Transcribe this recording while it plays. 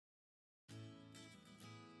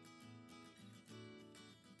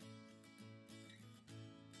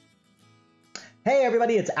Hey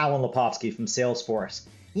everybody, it's Alan Lepofsky from Salesforce.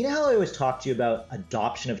 You know how I always talk to you about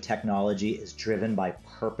adoption of technology is driven by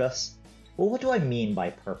purpose? Well, what do I mean by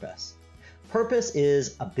purpose? Purpose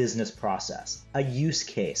is a business process, a use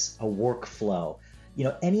case, a workflow,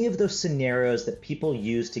 any of those scenarios that people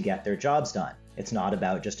use to get their jobs done. It's not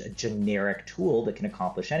about just a generic tool that can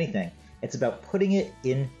accomplish anything. It's about putting it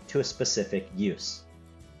into a specific use.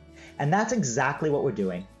 And that's exactly what we're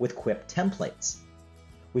doing with Quip templates.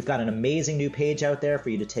 We've got an amazing new page out there for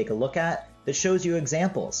you to take a look at that shows you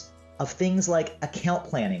examples of things like account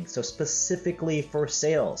planning, so specifically for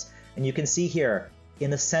sales. And you can see here in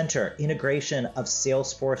the center, integration of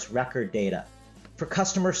Salesforce record data. For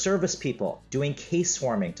customer service people, doing case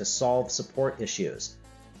swarming to solve support issues.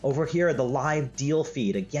 Over here, the live deal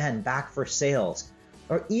feed, again, back for sales.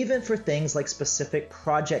 Or even for things like specific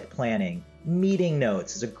project planning. Meeting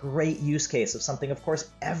notes is a great use case of something, of course,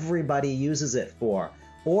 everybody uses it for.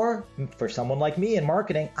 Or for someone like me in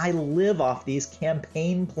marketing, I live off these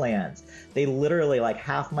campaign plans. They literally, like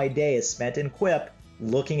half my day is spent in Quip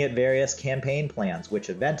looking at various campaign plans.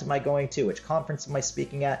 Which event am I going to? Which conference am I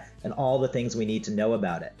speaking at? And all the things we need to know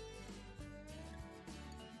about it.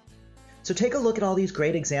 So take a look at all these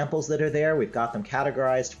great examples that are there. We've got them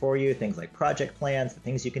categorized for you, things like project plans, the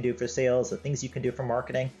things you can do for sales, the things you can do for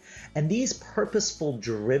marketing. And these purposeful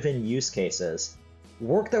driven use cases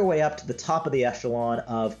work their way up to the top of the echelon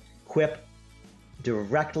of Quip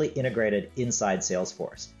directly integrated inside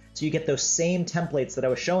Salesforce. So you get those same templates that I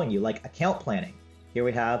was showing you, like account planning. Here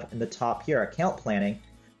we have in the top here, account planning,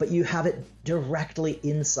 but you have it directly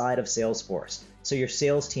inside of Salesforce. So your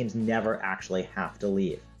sales teams never actually have to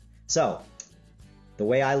leave. So the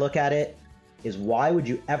way I look at it is, why would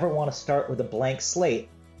you ever want to start with a blank slate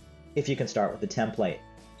if you can start with a template?